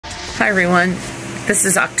Hi everyone, this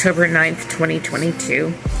is October 9th,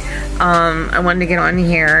 2022. I wanted to get on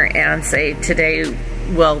here and say today,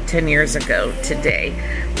 well 10 years ago today,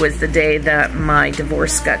 was the day that my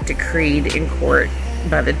divorce got decreed in court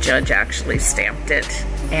by the judge. Actually stamped it.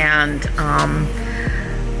 And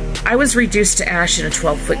I was reduced to ash in a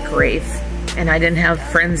 12-foot grave. And I didn't have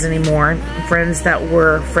friends anymore. Friends that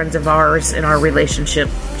were friends of ours in our relationship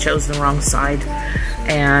chose the wrong side.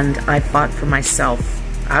 And I fought for myself.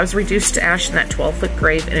 I was reduced to ash in that 12-foot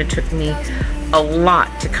grave, and it took me a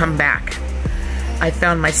lot to come back. I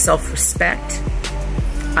found my self-respect.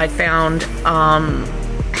 I found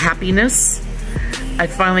happiness. I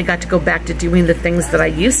finally got to go back to doing the things that I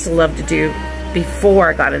used to love to do before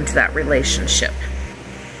I got into that relationship.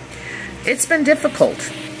 It's been difficult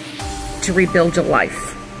to rebuild your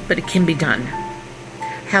life, but it can be done.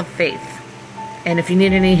 Have faith. And if you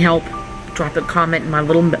need any help, drop a comment in my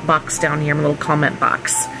little box down here, my little comment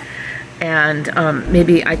box. And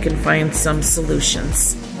maybe I can find some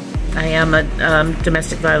solutions. I am a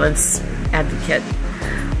domestic violence advocate.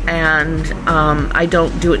 And I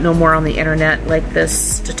don't do it no more on the internet like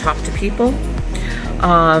this to talk to people.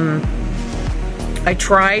 I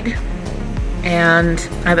tried, and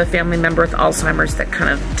I have a family member with Alzheimer's that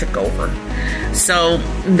kind of took over. So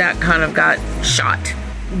that kind of got shot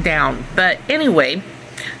down. But anyway,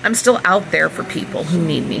 I'm still out there for people who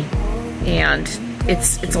need me. And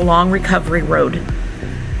it's a long recovery road.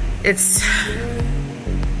 It's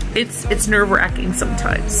nerve-wracking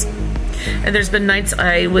sometimes. And there's been nights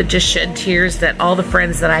I would just shed tears that all the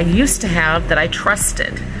friends that I used to have that I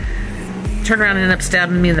trusted turn around and end up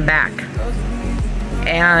stabbing me in the back.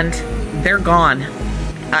 And they're gone.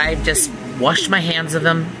 I just washed my hands of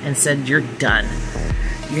them and said, you're done.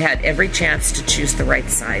 You had every chance to choose the right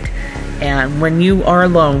side. And when you are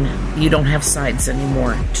alone, you don't have sides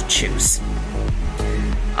anymore to choose.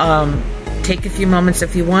 Take a few moments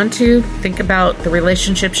if you want to. Think about the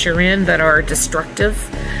relationships you're in that are destructive.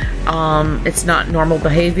 It's not normal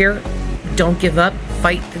behavior. Don't give up.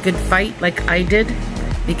 Fight the good fight like I did.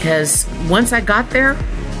 Because once I got there,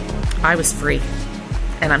 I was free.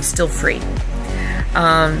 And I'm still free.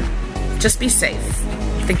 Just be safe.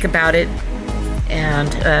 Think about it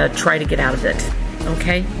and try to get out of it.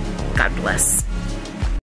 Okay? God bless.